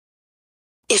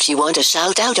If you want a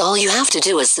shout out, all you have to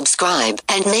do is subscribe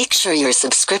and make sure your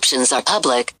subscriptions are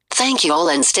public. Thank you all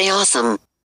and stay awesome.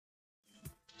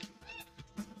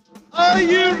 Are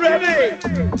you ready?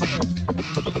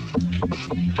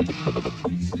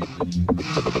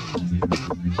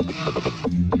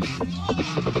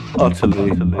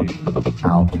 Utterly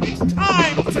out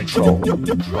of control.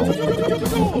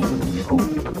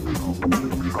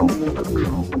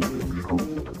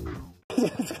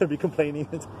 It's gonna be complaining.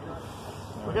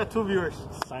 We got 2 viewers.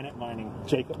 Silent mining.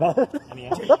 Jacob. No,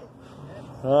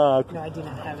 No, I do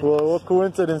not have it. Well, what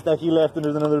coincidence that he left and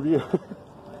there's another viewer.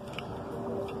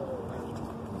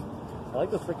 I like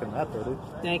the freaking map though, dude.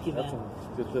 Thank you, That's man.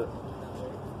 some good shit.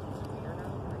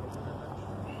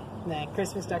 Nah,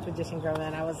 Christmas Dark Magician Girl,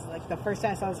 man. I was like, the first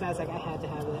time I saw this, man, I was like, I had to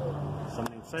have it.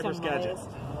 Summoning Cyber's Some Gadget. bias.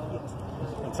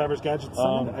 When Cyber's Gadget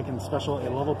summoned, I can special a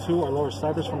level 2 or lower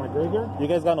Cybers from my graveyard. You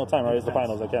guys got no time, right? It's the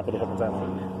finals. I can't put a fucking time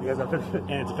on it. You guys got to finish it.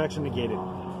 And its effection negated.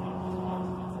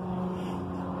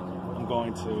 I'm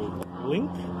going to link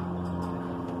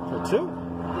for 2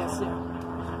 Yes, sir.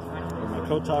 for my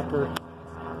code talker.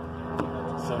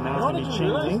 So now it's going to be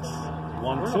chain links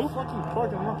 1, 2. Fucking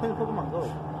park. I'm not playing Pokemon Go.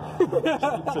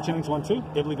 So chain links 1, 2.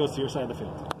 Ibly goes to your side of the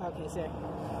field. Okay, sir.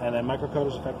 And then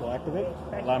microcoder's effect will activate,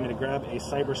 allow me to grab a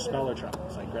cyber spell or trap.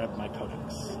 So I grab my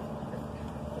codex.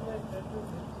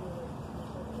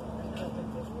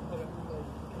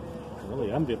 I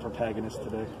really am the protagonist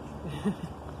today.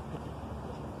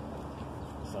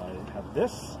 So I have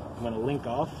this. I'm going to link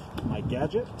off my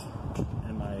gadget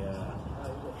and my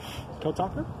code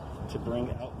talker to bring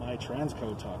out my trans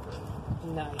code talker.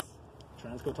 Nice.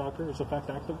 Transcode Talker is effect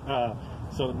active.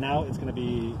 So now it's going to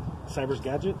be Cyber's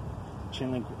Gadget,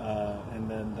 Chainlink, and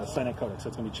then the Signet Codex. So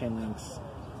it's going to be Chainlinks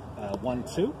 1,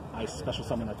 2. I special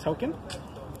summon a token.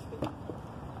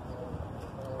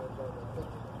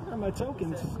 Where are my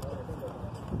tokens?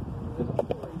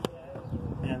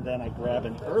 And then I grab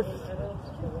an Earth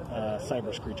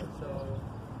Cyber's creature.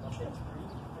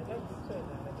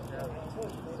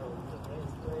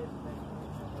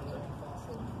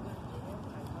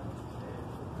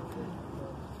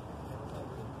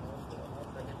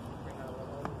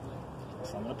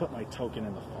 So I'm going to put my token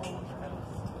in the far one for now.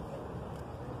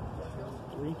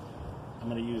 3. I'm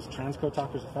going to use Transcode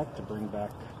Talker's effect to bring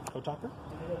back Code Talker.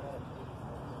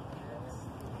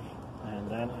 And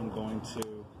then I'm going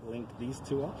to link these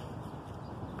 2 up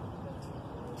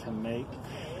to make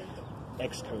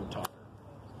Xcode Talker.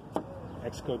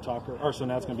 Xcode Talker, or so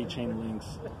now it's going to be chain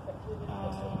links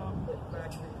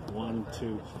 1,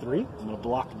 2, 3. I'm going to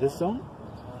block this zone.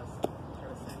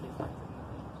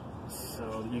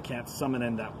 So you can't summon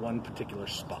in that one particular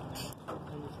spot.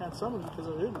 And you can't summon because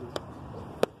of Ibly.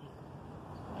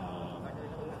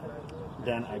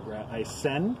 Then I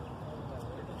send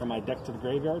from my deck to the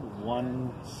graveyard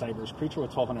 1 Cyber's creature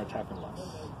with 1200 attack or less.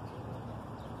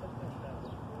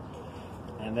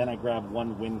 And then I grab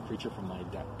 1 wind creature from my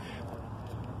deck.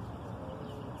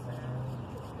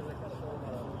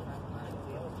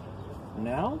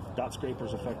 Now, Dot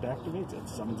Scraper's effect activates, it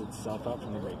summons itself out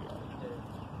from the graveyard.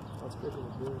 That's good for the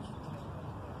viewers.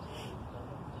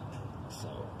 So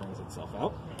it brings itself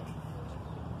out.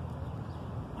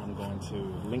 I'm going to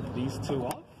link these 2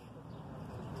 off.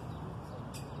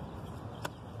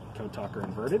 Code Talker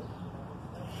inverted.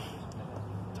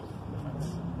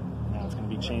 Now it's going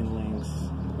to be chain links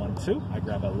 1, 2. I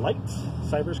grab a light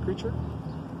Cyber's creature.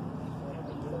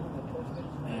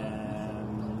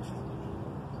 And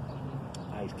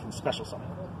I can special summon.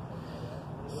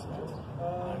 So I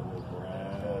will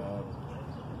grab.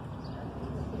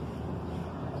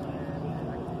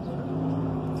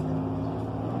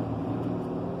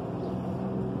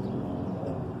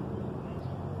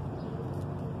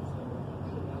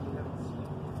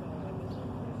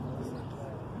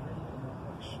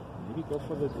 Maybe go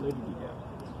for the Lady Debug.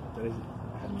 That is,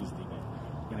 I haven't used Debug.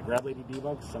 I'm going to grab Lady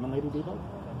Debug, summon Lady Debug,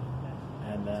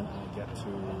 and then I get to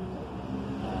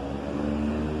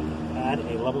add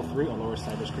a level 3 or lower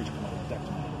Cyber's creature from my deck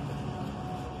to my deck.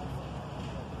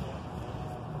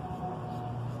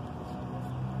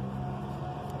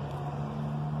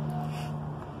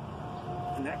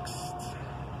 Next,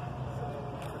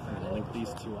 I'm going to link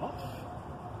these 2 off.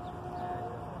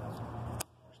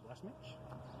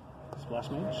 Splash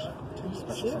Mage, 2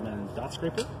 special summon Dot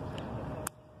Scraper.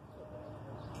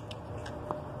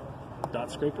 Dot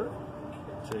Scraper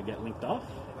to get linked off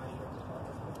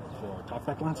for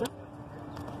Talkback Lancer.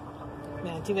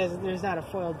 Man, too bad there's not a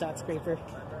foiled Dot Scraper.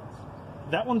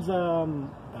 That one's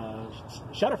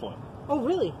Shatterfoil. Oh,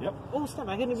 really? Yep. Oh, snap,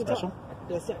 I couldn't even Special. tell.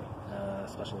 Yes, sir.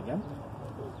 Special again.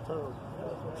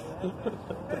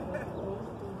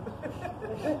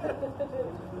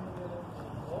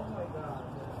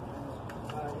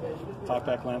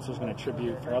 Talkback Lancer is going to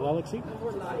tribute Parallel Exceed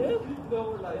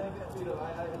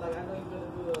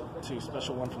to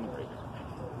special one from the graveyard.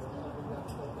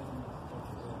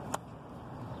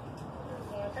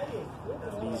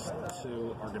 These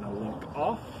two are going to link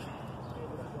off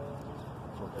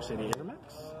for Presidiator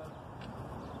Max.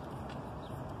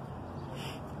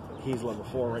 He's level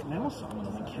 4 right now, so I'm going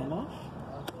to link him off.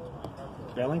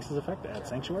 Phalanx's effect to add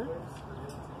Sanctuary.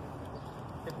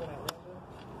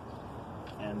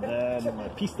 And then my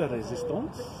Piece de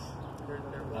Resistance,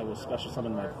 I will special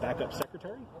summon my backup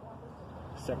Secretary.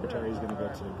 Secretary is going to go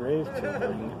to the grave to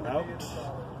bring out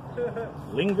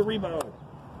Lingeribo.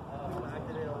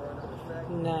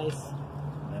 Nice.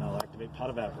 And then I'll activate Pot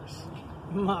of Avarice.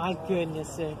 My goodness,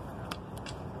 sir.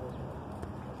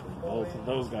 Both of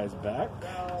those guys back.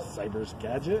 Cyber's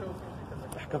Gadget,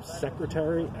 backup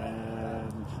Secretary,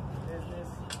 and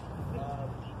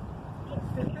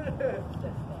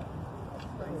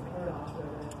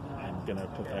I'm gonna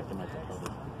put back the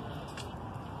microcoder.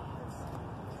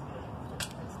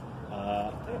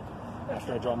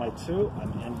 After I draw my 2,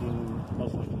 I'm ending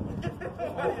most likely my turn.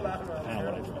 Depending on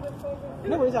what I draw.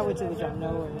 No worries, I'll wait till the jump.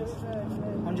 No worries.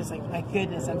 I'm just like, my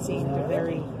goodness, I'm seeing a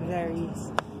very, very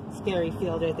scary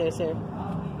field right there, sir.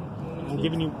 I'm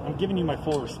giving you my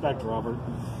full respect, Robert.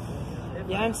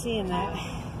 Yeah, I'm seeing that.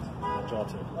 I'll draw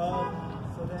 2.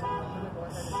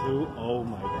 2, oh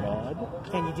my god.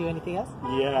 Can you do anything else?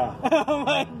 Yeah. Oh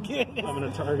my goodness. I'm going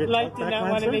to target Life did Talkback not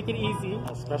want to Lancer. make it easy.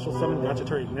 I'll special summon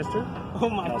Gachatory Ignister. Oh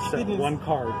my and I'll set goodness. 1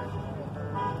 card.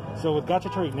 So with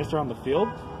Gachatory Ignister on the field,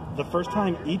 the first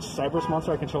time each Cyberus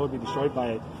monster I control would be destroyed by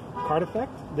a card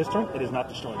effect, this turn, it is not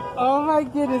destroyed. Oh my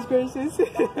goodness gracious.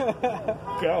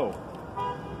 Go.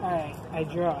 Alright, I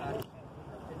draw.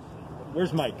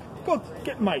 Where's Mike? Go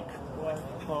get Mike.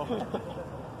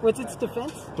 What's its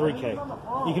defense? 3K.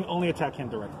 You can only attack him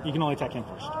direct. You can only attack him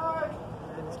first.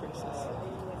 Goodness gracious.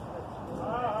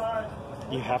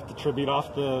 You have to tribute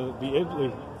off the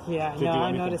Igloo. Yeah, to no, do I'm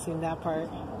anything. noticing that part.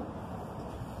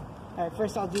 Alright,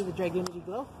 first I'll do the Dragunity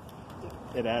Glow.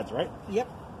 It adds, right? Yep.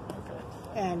 Okay.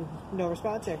 And no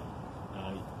response here.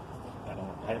 I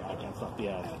can't stop the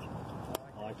ad.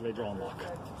 I'll activate Draw and Lock.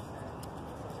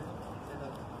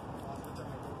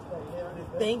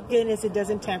 Thank goodness it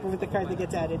doesn't tamper with the card that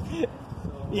gets added.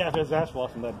 Yeah, if it's Ash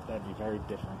Blossom, that'd be very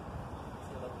different.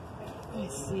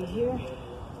 Let's see here.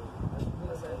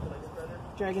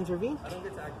 Dragon's Ravine.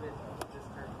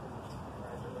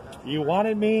 You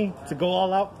wanted me to go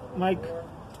all out, Mike?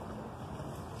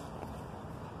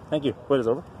 Thank you. Wait, it's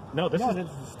over? No, this is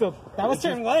still... That was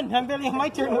turn 1. I'm barely on my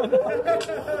turn 1.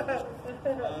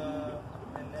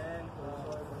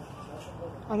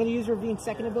 I'm going to use Ravine's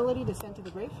second ability to send to the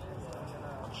grave.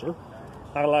 Sure.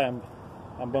 Not gonna lie, I'm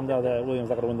bummed out that William's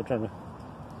not gonna win the tournament.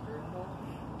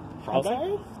 I'm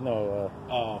sorry? No,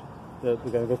 Oh, the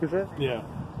guy who goes for yeah.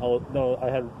 No, I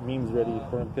had memes ready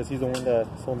for him because he's the one that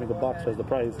sold me the box as the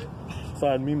prize. So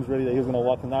I had memes ready that he was gonna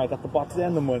walk in. Now I got the box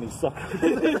and the money, sucker.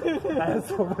 I had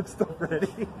so much stuff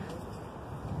ready.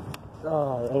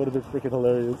 Oh, that would have been freaking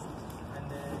hilarious.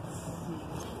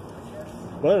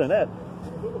 But other than that,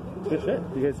 good shit.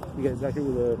 You guys back here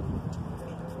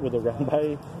with a round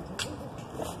by.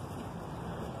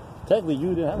 Technically,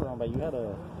 you didn't have a round by. You had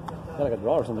like a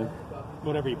draw or something.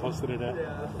 Whatever you posted it at.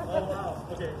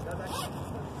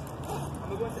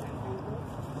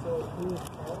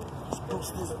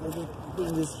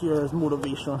 Bring this here as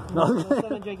motivation.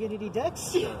 Summon Dragunity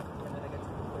Dex.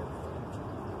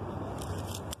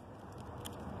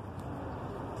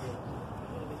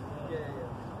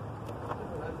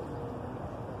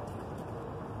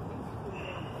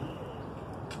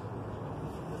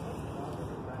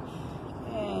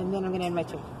 And then I'm going to end my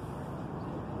turn.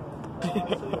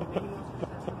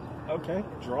 Okay,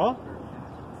 draw.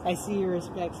 I see your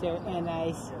respect, sir, and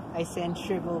I send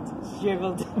shriveled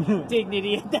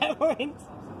dignity at that point.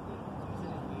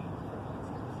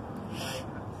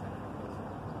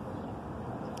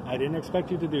 I didn't expect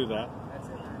you to do that.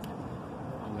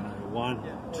 I'm gonna 1,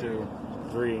 2,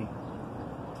 3,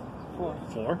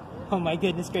 4 Oh my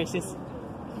goodness gracious.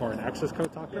 for an Access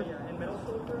Code Talker.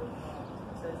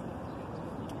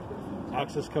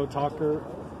 Access Code Talker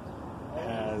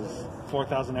has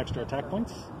 4,000 extra attack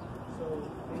points.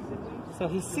 So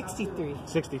he's 63.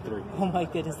 63. Oh my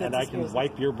goodness, that's And I can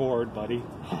wipe your board, buddy.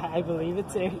 I believe it,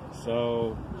 sir.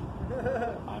 So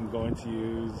I'm going to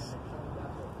use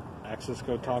Access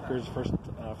Code Talker's first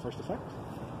effect.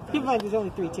 Keep in mind, there's only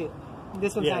 3 too.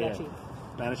 This one's not actually.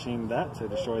 Banishing that to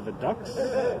destroy the ducks.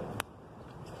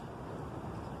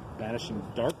 Banishing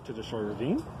Dark to destroy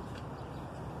Ravine.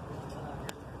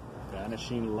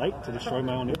 Banishing light to destroy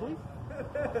my own Iblis.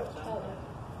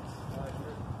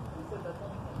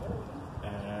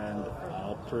 And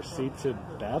I'll proceed to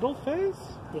battle phase.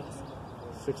 Yes.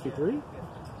 63,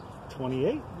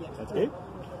 28. Yeah. That's game.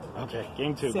 Okay,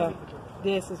 game 2. So buddy.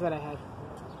 this is what I had.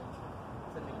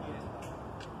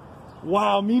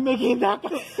 Wow, me making that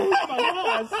guy save my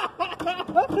ass.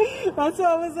 That's why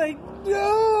I was like,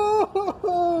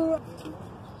 no.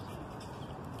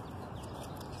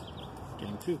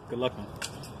 Game 2. Good luck, man.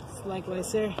 Likewise,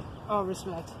 sir. All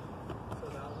respect.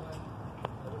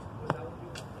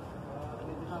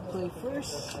 I'll play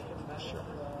first. Sure.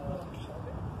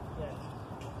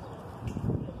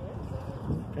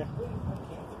 Okay.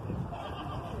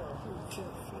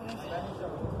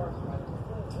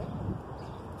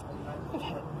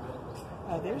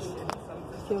 Others.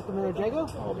 Kill Camilla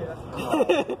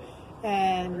Drago.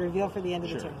 And reveal for the end of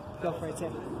the turn. Go for it,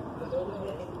 sir.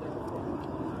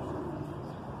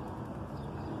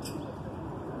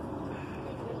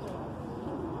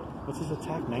 What's his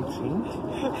attack? 19?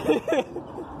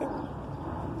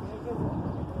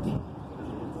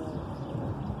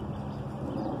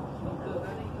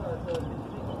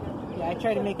 Yeah, I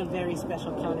try to make a very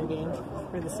special counter game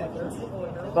for the second.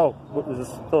 Oh, what is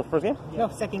this? The first game? No,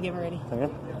 second game already. Second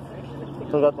game?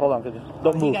 So hold on,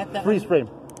 don't You move. got that Freeze one. frame.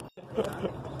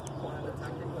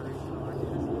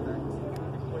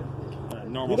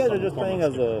 Normal You guys are summon, just playing format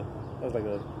as skip. like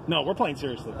a. No, we're playing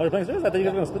seriously. Are you playing serious? I thought you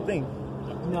guys were gonna split thing.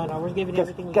 No, we're giving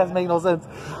everything we Guys got. make no sense.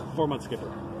 4-month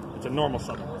skipper. It's a normal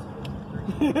summon.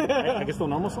 I can still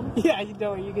normal summon? Yeah, you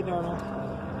know it. You can normal.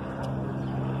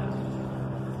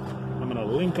 I'm gonna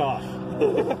link off.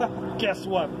 Guess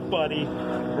what, buddy?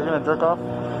 You're gonna jerk off?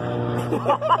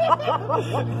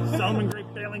 Solomon Great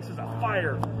Phalanx is a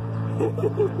fire.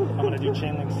 I'm gonna do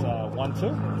chain links 1, 2. So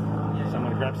I'm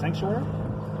gonna grab Sanctuary.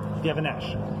 Do you have an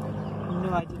Ash?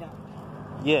 No, I do not.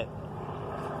 Yeah.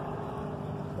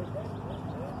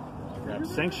 Grab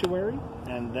Sanctuary,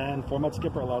 and then 4-month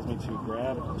skipper allows me to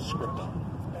grab Scripton.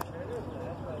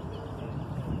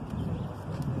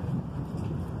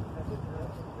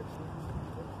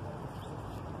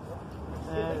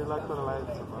 And you like the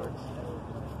lights and darks.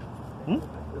 Hmm?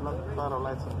 You like a lot of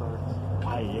lights and darks.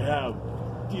 I am.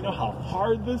 Do you know how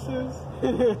hard this is?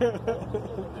 Yeah,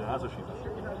 that's what she does.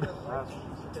 That's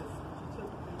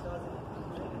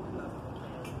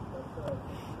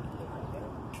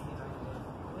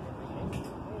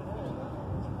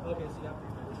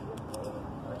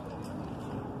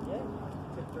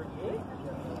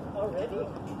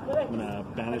I'm gonna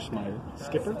banish my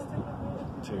skipper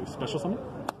to special summon.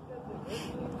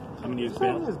 I'm gonna use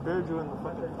Something ban. is buried you in the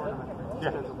fucking tournament.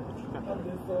 Yeah.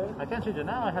 I can't change it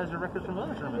now. It has your records from the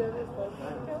other tournament.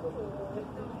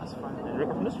 That's fine. And your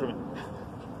record from this tournament.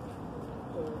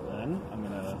 Then I'm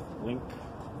gonna link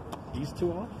these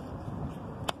 2 off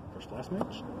for Splash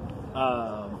Mage.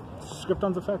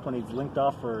 Scripton's effect when he's linked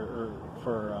off for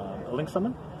a link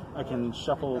summon, I can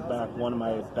shuffle back one of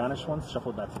my banished ones,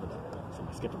 shuffle it back to the deck, so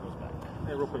my skipper goes back.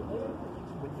 Hey, real quick.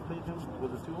 When you played him,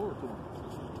 was it 2-0 or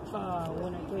 2-1?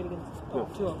 When I played against... Go.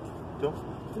 2-0.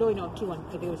 2? No, 2-1.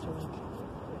 I think it was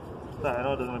 2-1. Nah, I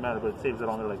know it doesn't really matter, but it saves it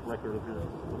on their like record of your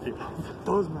people.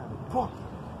 Those man. Fuck.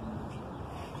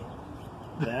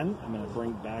 Then I'm gonna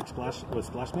bring back Splash with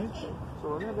Splash Mage. So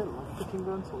we're gonna get lock picking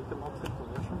done so we can all take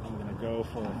position. I'm gonna go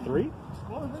for a 3.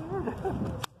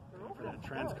 For that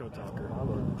Transcode Talker. I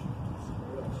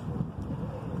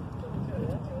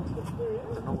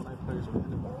know when I play some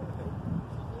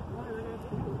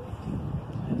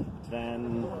Then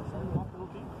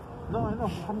No, I know.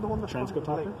 I'm the one that's Transcode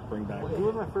fucking Talker, bring back. He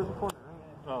was my first opponent,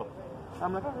 right? Oh.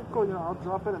 I'm like, okay, cool, I'll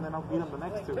drop it and then I'll beat him the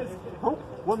next 2. Oh,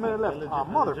 1 minute left. Ah,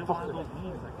 motherfucker.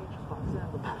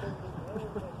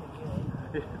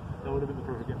 That would have been the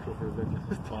perfect intro for a bit.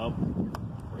 Well,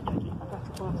 I got your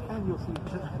thoughts and you'll see.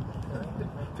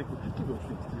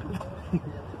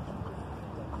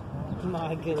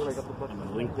 My goodness. I'm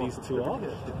gonna link these 2 off.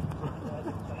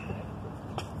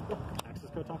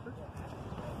 Access Code Talker.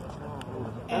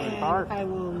 And hard. I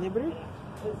will Nibiru.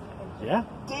 Yeah.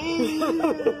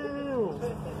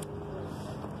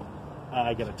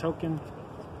 I get a token.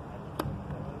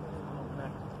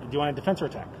 Do you want a defense or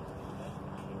attack?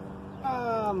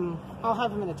 I'll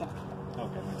have him in attack.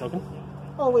 Okay, my token.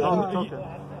 Oh, wait. Okay.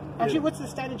 Actually, what's the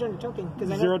status on the token?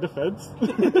 Because I 0 defense.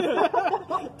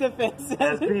 defense.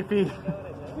 That's creepy.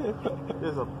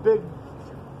 There's a big...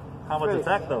 How much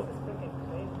attack though?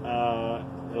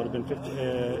 It would have been 50.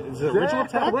 Is it original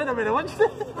attack? Wait a minute, what'd you say?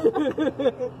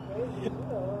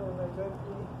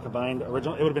 Combined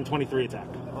original. It would have been 23 attack.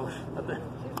 Oh,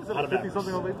 Out of 50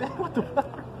 something over there. What the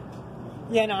fuck?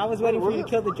 Yeah, no, I was waiting for was you to it?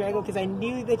 kill the Drago because I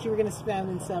knew that you were going to spam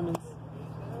in summons.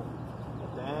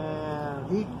 Damn,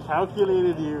 he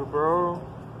calculated you, bro.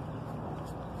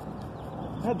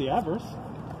 I had the adverse.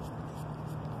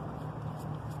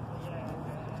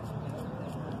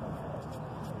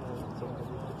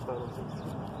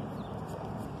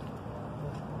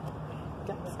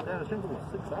 Yeah, the stream was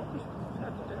 6 hours.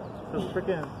 Because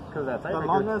freaking, because that That tiebreaker.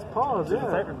 long ass pause, The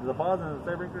yeah. the pause and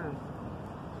the tiebreaker and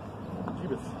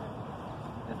Jeebus.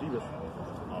 And Jeebus.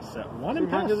 I'll set one He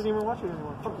and pass. doesn't even watch it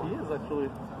anymore. Fuck, he is actually.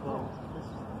 Well,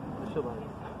 I should have.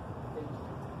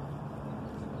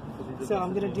 So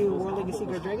I'm going to do War Legacy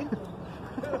Guard Dragon.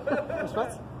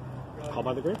 Response? Call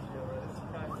by the grave.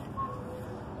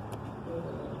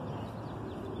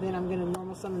 Then I'm going to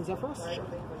normal summon Zephyros.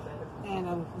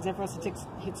 And Zephyros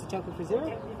hits the token for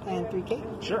 0 and 3k.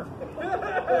 Sure.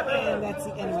 And that's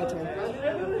the end of my turn.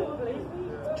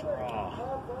 Draw.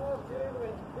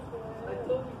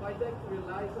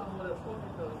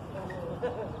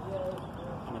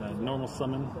 I'm going to normal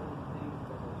summon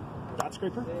Dot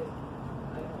Scraper.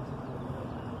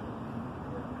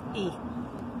 E.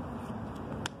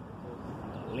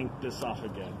 Link this off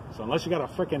again. So unless you got a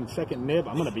freaking second nib,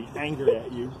 I'm going to be angry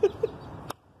at you.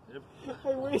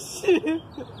 I wish.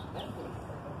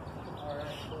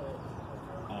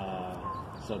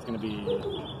 So it's going to be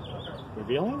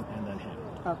revealing and then him.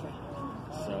 Okay.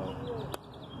 So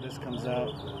this comes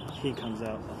out, he comes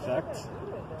out, effect.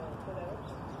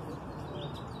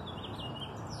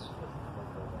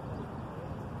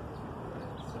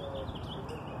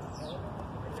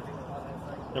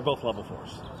 They're both level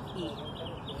 4s. E.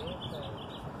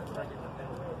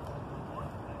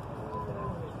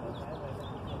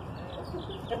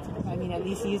 I mean, at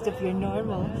least you used up your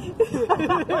normal.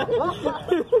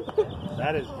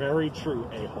 That is very true,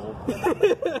 a-hole.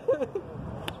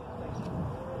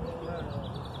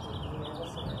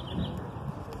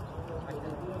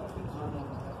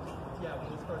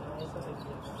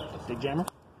 Big jammer.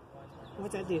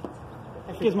 What's that do?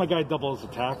 I Gives my guy double his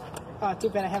attack. Oh, too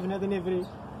bad I have another Nibity.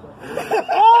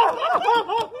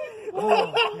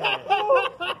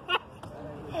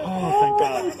 Oh, thank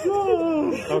God.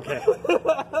 Okay.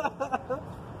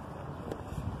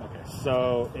 Okay,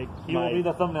 so He will be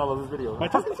the thumbnail of this video. my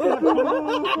token's gonna have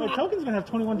 21, my token's gonna have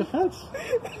 21 defense.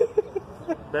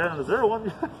 Better than the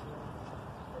 0-1.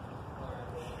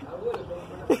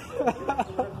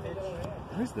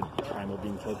 Where's the primal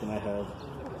beam token I have?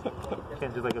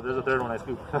 Can't just like, there's a third one I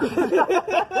scoop.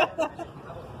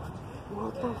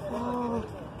 What the fuck?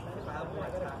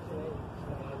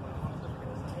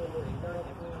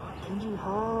 Kenji,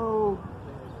 how?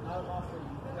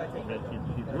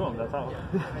 He drew him, that's how.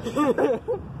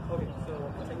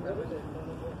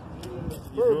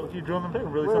 You drew him and picked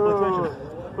him, really simple equation.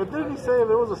 But didn't he say if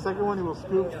there was a second one he will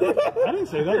scoop? I didn't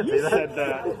say that. You said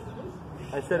that.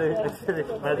 I said it,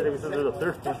 imagine if he said there's a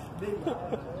third one.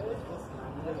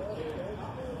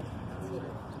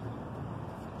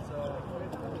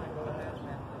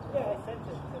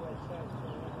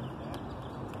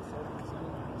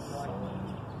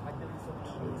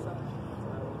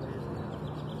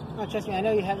 Oh, trust me, I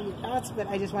know you have your thoughts, but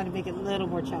I just want to make it a little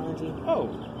more challenging. Oh,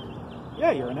 yeah,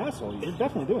 you're an asshole. You're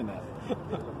definitely doing that.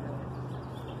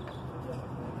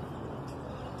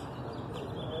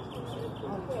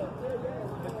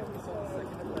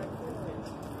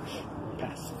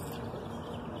 Pass.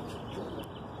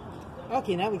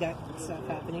 Okay, now we got stuff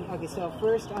happening. Okay, so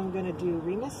first I'm going to do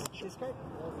Remus, discard.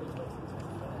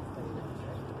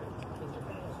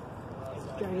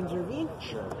 Dragon's Ravine.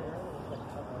 Sure.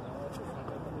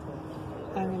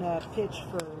 I'm going to pitch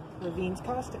for Ravine's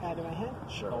cost to add to my hand.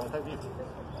 Sure.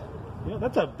 Yeah,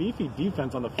 that's a beefy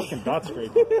defense on the fucking dot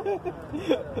scrape.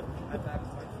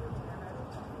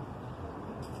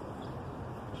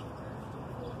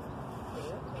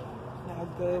 I'll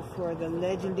go for the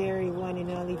legendary one and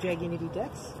only Dragunity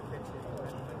Dex.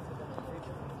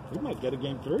 We might get a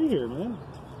game 3 here, man.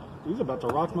 He's about to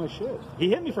rock my shit. He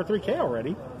hit me for 3k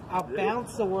already. I'll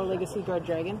bounce the War Legacy Guard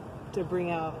Dragon to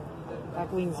bring out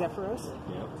Blackwing Zephyros.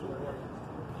 Yep.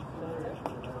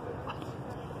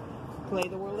 Play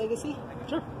the War Legacy.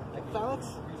 Sure. Phalanx.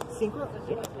 Synchro.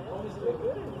 Yep.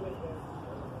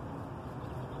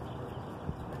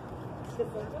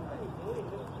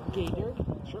 Gaynard.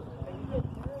 Sure.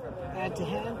 Add to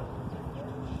hand.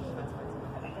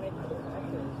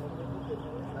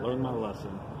 Learn my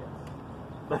lesson.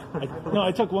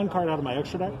 I took one card out of my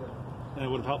extra deck, and it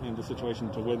would have helped me in this situation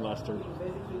to win last turn.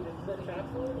 Could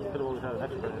have always had an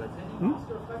extra card.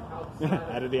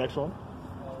 Added the extra one.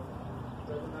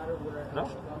 No,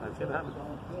 I've seen it happen. 1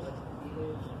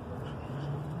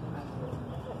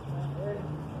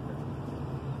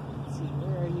 see.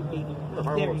 Where are you, baby? The There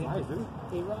hardwood you was nice, dude. go.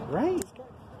 A-Rod. Right.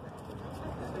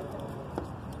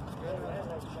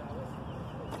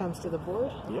 Comes to the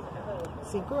board. Yep.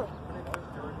 Synchro.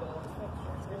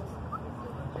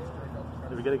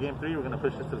 If we get a game 3, we're gonna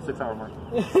push this to the 6-hour mark.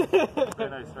 Very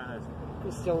nice, very nice.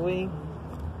 We're still wing.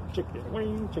 Chicken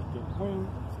wing, chicken wing.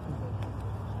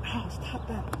 Oh, stop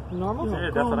that. Normal. Yeah,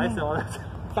 that's what I said.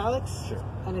 Phalanx. Sure.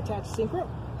 Unattached synchro.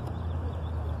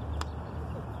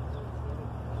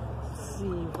 See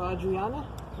Vadriana.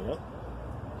 Yep.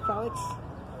 Phalanx.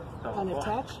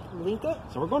 Unattached. Link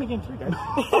up. So we're going to game 3, guys.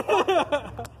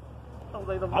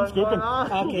 I'm scooping.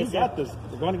 Okay, You so- got this.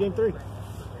 We're going to game 3.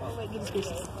 Oh my goodness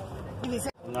gracious. Give me a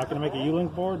sec. I'm not going to make a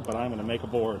U-Link board, but I'm going to make a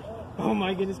board. Oh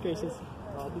my goodness gracious.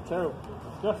 I'll be terrible.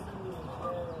 Yes.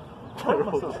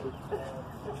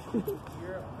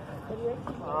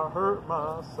 I hurt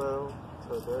myself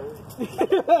today.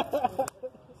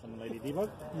 Some Lady Debug.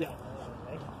 Yeah.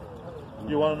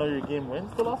 You want to know your game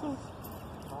wins to losses?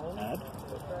 Add.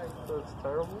 That's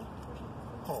terrible.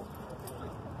 Oh.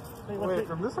 Hey, Wait,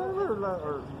 from this side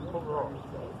or overall?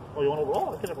 Oh, you want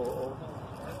overall? I can have overall.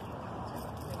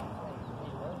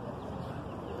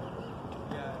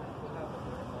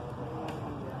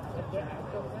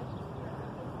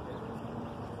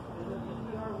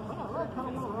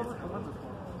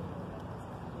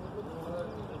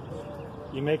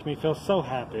 You make me feel so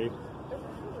happy.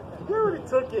 You already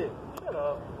took it. Shut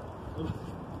up.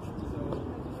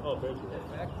 Oh, baby.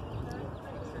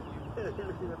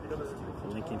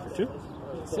 Linking for 2.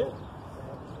 Yes, sir.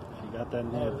 If you got that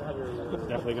in hand,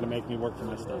 definitely going to make me work for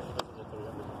my stuff.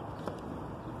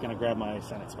 Going to grab my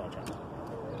Senate Squadron.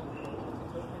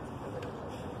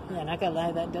 Yeah, not gonna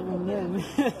lie, that double min.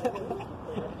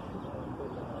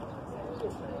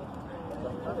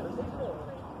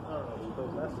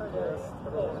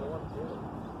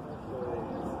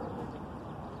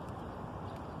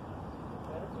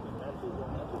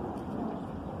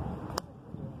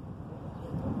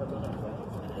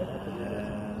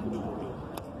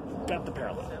 And got the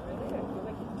parallel.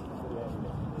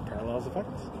 Parallels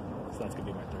effects. So that's going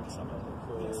to be my 3rd summon.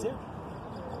 Yes, sir.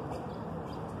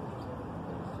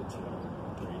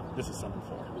 2, 3. This is summon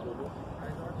 4.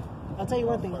 I'll tell you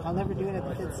one thing, I'll never do it at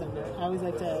the 5th summon. I always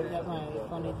like to let my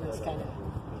opponent just kind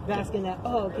of bask in that,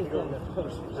 oh, okay, cool.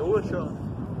 It would show.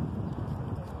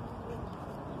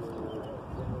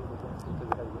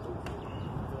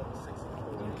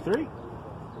 Link 3.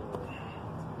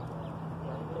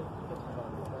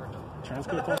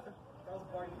 Transfer attacker.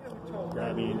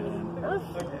 Grabbing and Earth.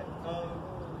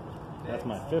 That's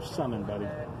my 5th summon, buddy.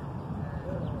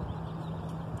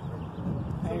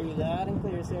 I hear you loud and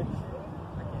clear, sir.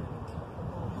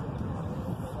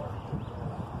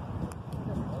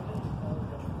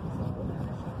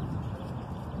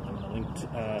 I'm gonna link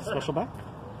special back.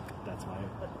 That's my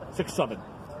 6th summon.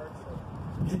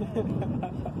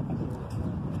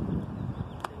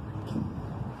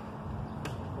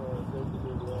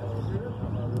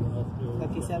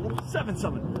 Lucky 7. 7th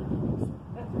summon.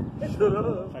 Shut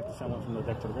up. Effective summon from the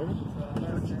deck to the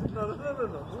graveyard. No.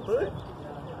 What?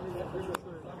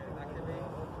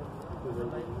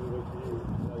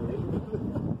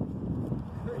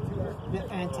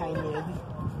 The anti-mid.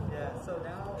 Yeah, so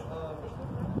now,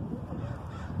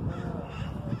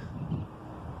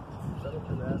 Going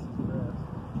to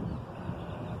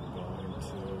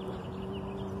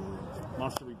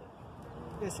Monster Reborn.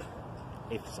 Yes, sir.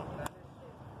 8th summon.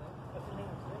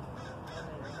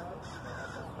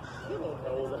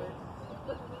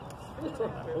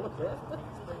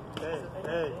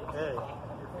 Hey.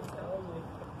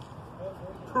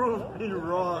 Prove me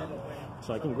wrong.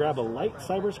 So I can grab a light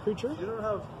Cyber's creature, You don't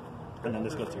have and then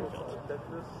this goes to your field.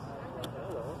 Tetris.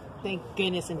 Thank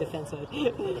goodness in defense mode.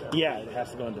 Yeah, it has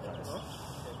to go in defense. So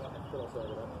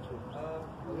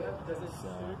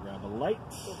I grab a light.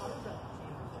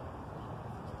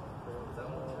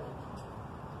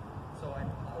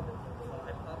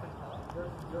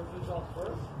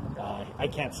 I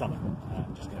can't summon.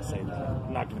 I'm just going to say that.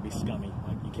 I'm not going to be scummy.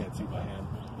 Like, you can't see my hand.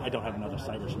 I don't have another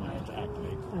Cyber's in my hand to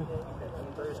activate.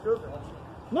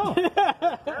 No!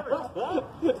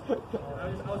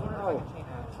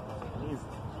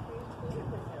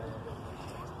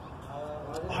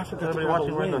 Oh, I forgot to Everybody grab a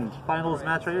watching, we're in the wind. finals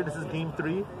match right here. This is game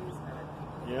 3.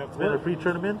 Yeah, It's been a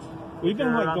pre-tournament. we've been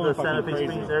You're like around going the Santa fucking Fe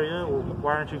Springs crazy. area.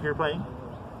 Why aren't you here playing?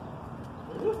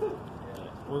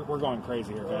 We're going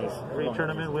crazy here, guys. We're going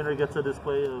Pre-tournament winner gets a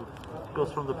display of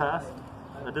Ghosts from the Past.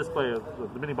 A display of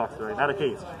the mini box, right? Not a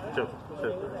case. Joke.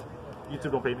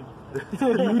 YouTube don't pay me.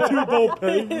 YouTube don't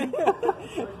pay me.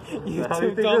 You How do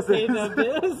you two think don't this pay is? the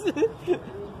bills.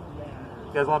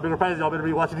 You guys want bigger prizes? Y'all better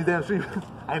be watching these damn streams.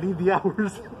 I need the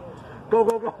hours. Go,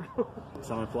 go, go, go.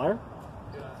 Summon flyer.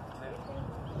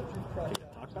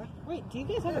 Talk back. Wait, do you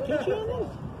guys have a Patreon then?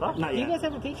 Not Do you yet. guys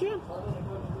have a Patreon?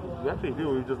 We actually do.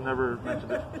 We've just never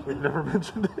mentioned it. We've never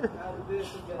mentioned it.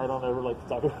 I don't ever like to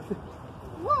talk about it.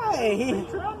 Why?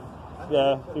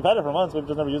 Yeah, we've had it for months, we've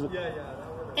just never used it.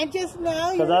 And just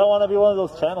now Because I don't want to be one of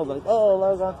those channels like, oh,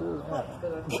 log on to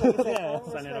this. yeah,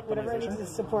 Sign it up whatever I need organization. to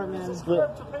support, man.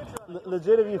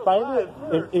 Legit, if you find it,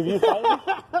 if you find it,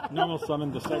 Normal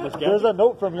summon the Cyber's there's gadget. a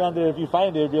note from you on there. If you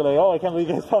find it, you're like, oh, I can't believe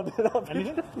you guys found it out.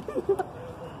 Anything?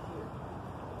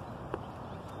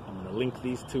 I'm going to link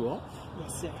these two off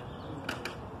Yes, sir.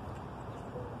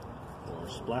 for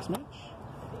splash match.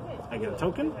 I get a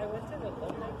token.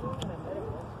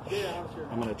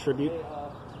 I'm going to tribute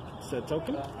said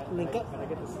token. Link up.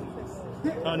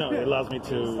 Oh no, it allows me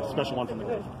to special one from the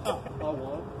grave. I want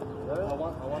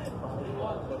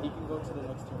but he can go to the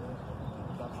next tournament.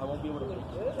 I won't be able to make it.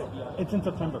 It's in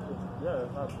September. Yeah,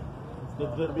 it's not. The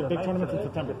big tournament's in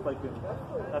September. It's like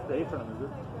after the 8th tournament, is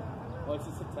it? Oh, it's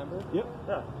in September? Yep.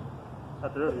 Yeah.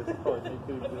 At the earliest. Oh, it could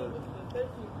be good.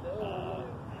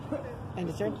 End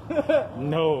of turn.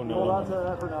 No, Hold on to no.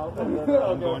 that for now.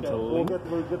 I'm going to We'll link. get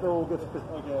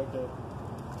Okay.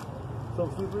 some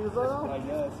sleep reads now? I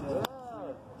guess, yeah.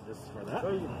 Just for that. So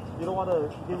you don't want to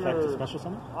give Back to your special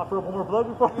summon. offer up one more plug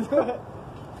before you do it?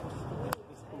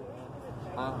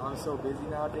 I'm so busy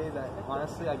nowadays that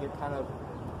honestly I get kind of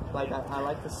like I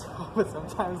like to stop, but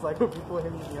sometimes like when people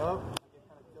hit me up, I get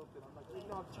kind of tilted. I'm like,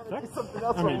 no, I'm trying to do something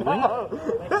else I mean, right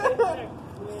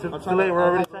now. Too late, we're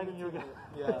already tagging you again.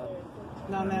 Yeah.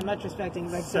 No, man, retrospecting.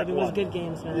 Like I Set said, it was one. good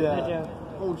games, man. Yeah. Good job.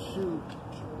 Oh shoot.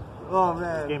 Oh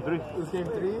man. Game 3. This game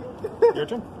 3? Your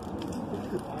turn.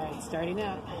 Alright, starting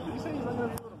out.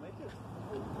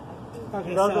 Okay,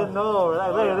 He doesn't so know.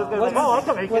 Right? This guy's like, oh, I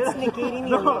can make what's it. negating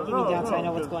me or locking me down so I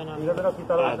know what's going on? He doesn't know if he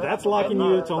thought That's locking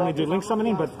you to only do link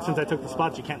summoning, but since I took the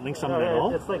spot, you can't link summon at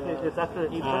all. It's like it's after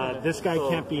each tournament. This guy So,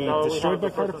 can't be no, we destroyed have by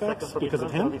the card first and effects second for because of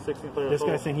each tournament, him. so it'll be 16 players This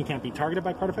total. guy's saying he can't be targeted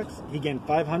by card effects. He gained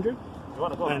 500, You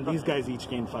wanna go? and these guys each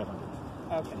gained 500.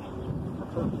 Okay.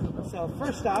 So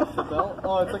first off,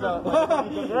 Oh, it's like a.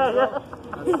 Yeah.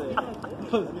 That's it.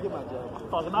 Let me get my job.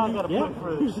 Fuck, now I got a Yeah. point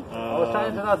for this. I was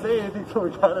trying to not say anything so we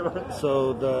got it.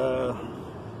 So the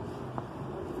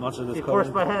monster of this He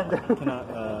forced my card hand. cannot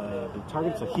be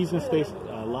targeted, so he's going to stay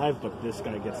alive, but this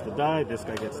guy gets to die, this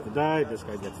guy gets to die, this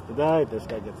guy gets to die, this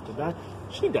guy gets to die.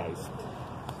 She dies.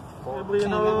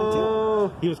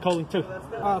 No. He was calling too.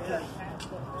 okay.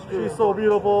 She's so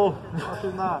beautiful. No,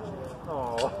 she's not.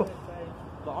 Oh.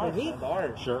 Ready?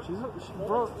 Sure. She's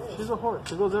a whore.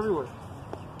 She goes everywhere.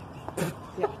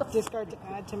 Yeah. Discard to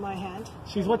add to my hand.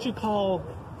 She's what you call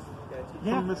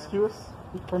Promiscuous.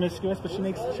 promiscuous, but she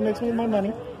makes me my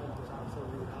money.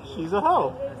 She's a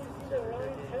hoe.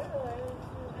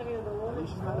 At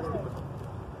least she's not as stupid.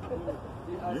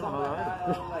 You don't know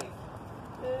that.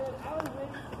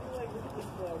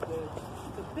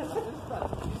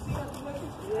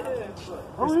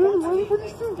 Oh, really? What are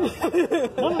you doing?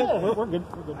 No, we're good.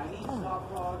 We're good.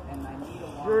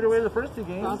 You already waited the first 2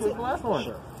 games. Bounce Take it. the last one.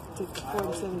 Take 4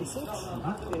 to 76.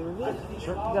 Favor me.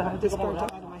 Sure. You gotta have to take Discard them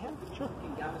to add to my hand.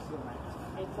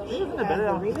 Isn't it Add better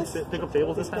the to Remus. pick up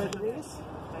tables this Discard time? the Remus.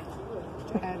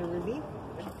 To add a ravine.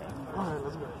 Alright,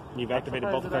 let's go. You've activated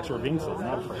both effects of Ravine, so I'm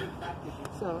not afraid.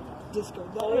 So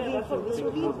discard that ravine for this It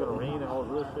ravine. was gonna rain and all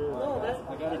this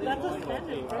shit. That was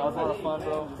a lot of fun,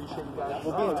 bro. Appreciate you guys.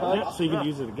 We'll be in touch. Yeah, so you can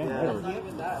use it again.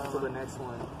 For the next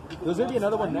one. There's gonna be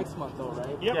another one next month, though,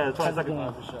 right? Yeah, the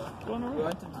 22nd. For sure. Going all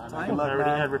right. I already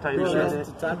advertised it.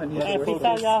 Time and he Hey, has peace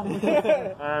out, y'all. Alright, He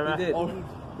man. did.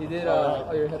 He did.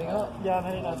 Oh, you're heading out? Yeah, I'm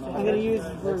heading out. I'm gonna use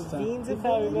ravines I'm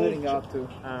ability heading out too.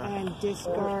 and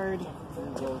discard.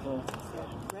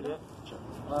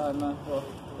 Man. Well,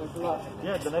 thanks a lot.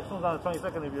 Yeah, the next one's on the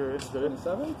 22nd if you're interested.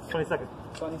 27? 22nd.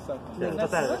 22nd. Yeah,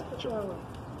 that's at it. 22nd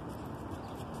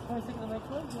the next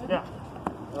one? Yeah.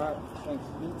 Alright, thanks.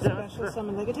 Special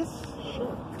summon Legatus.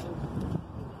 Sure.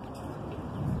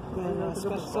 Then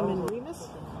special summon Remus.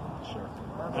 Sure.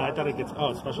 I thought it gets.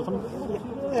 Oh, special summon?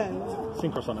 Yeah.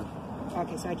 Synchro summon.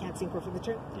 Okay, so I can't synchro for the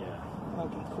turn. Yeah.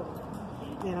 Okay, cool.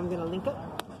 Then I'm gonna link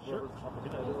up. Sure.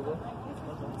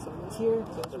 Someone's here.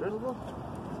 So it's removable.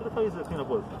 What if I use the cleanup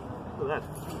wood? Look at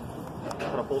that.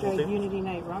 Got a full thing. Dragunity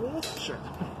Knight Romulus. Sure.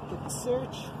 Get the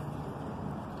search.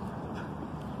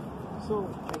 So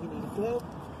Dragunity Glow.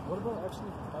 What about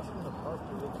actually asking the park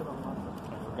to look to the monster?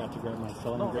 I forgot to grab my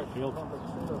Selling Great Field.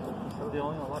 They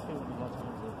only unlock it when you want to.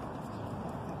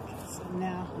 So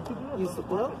now use the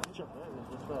glow.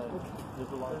 There's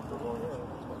a lot of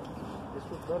This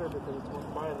was better because it's more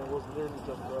quiet and it was literally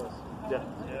just for us. Yeah.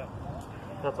 Yeah.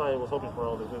 That's why I was hoping for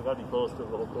all this. It's got to be close to the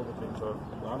whole COVID thing, so.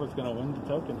 Robert's gonna win the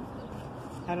token.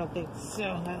 I don't think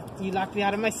so. You locked me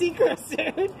out of my secrets,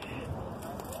 dude.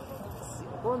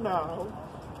 For now.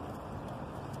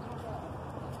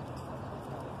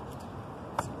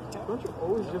 Don't you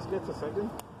always just get to second?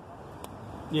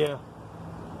 Yeah.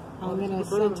 I'm gonna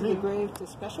send to the grave to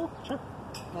special. Sure.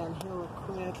 And he'll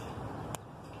equip.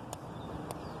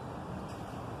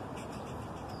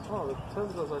 Oh, the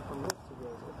Teslas are from next to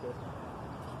guys. Okay.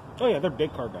 Oh yeah, they're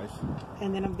big card guys.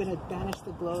 And then I'm gonna banish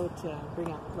the glow to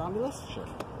bring out Romulus. Sure.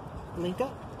 Link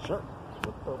up. Sure.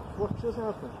 What the fuck just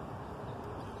happened?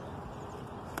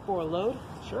 For a load.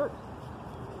 Sure.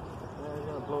 Yeah, you're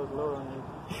gonna blow his load on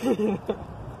you.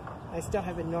 I still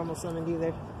haven't normal summoned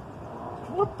either.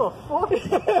 What the fuck?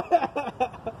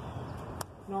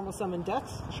 Normal summon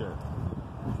Dex. Sure.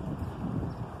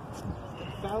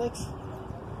 Phalanx.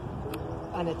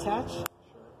 Unattach.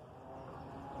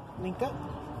 Link up.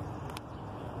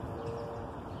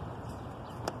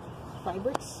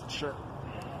 Fibrix. Sure.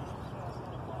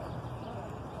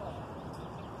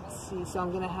 Let's see, so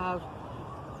I'm gonna have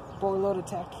Borload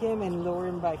attack him and lower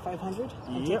him by 500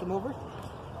 and take him over.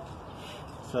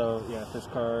 So yeah, if this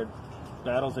card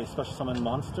battles a special summon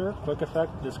monster, quick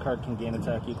effect, this card can gain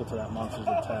attack equal to that monster's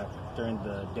attack during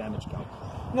the damage count.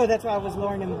 No, that's why I was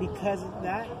lowering him, because of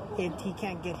that, he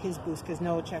can't get his boost because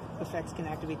no check effects can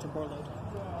activate to Borload.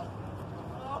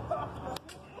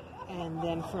 And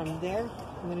then from there,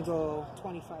 I'm gonna go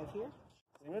 25 here.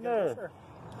 Winner!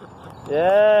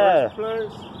 Yeah!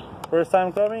 First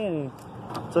time coming and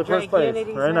took first place.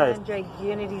 Very nice.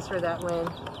 Dragunities for that win.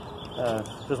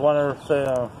 Just want to say,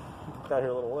 got here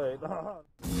a little late.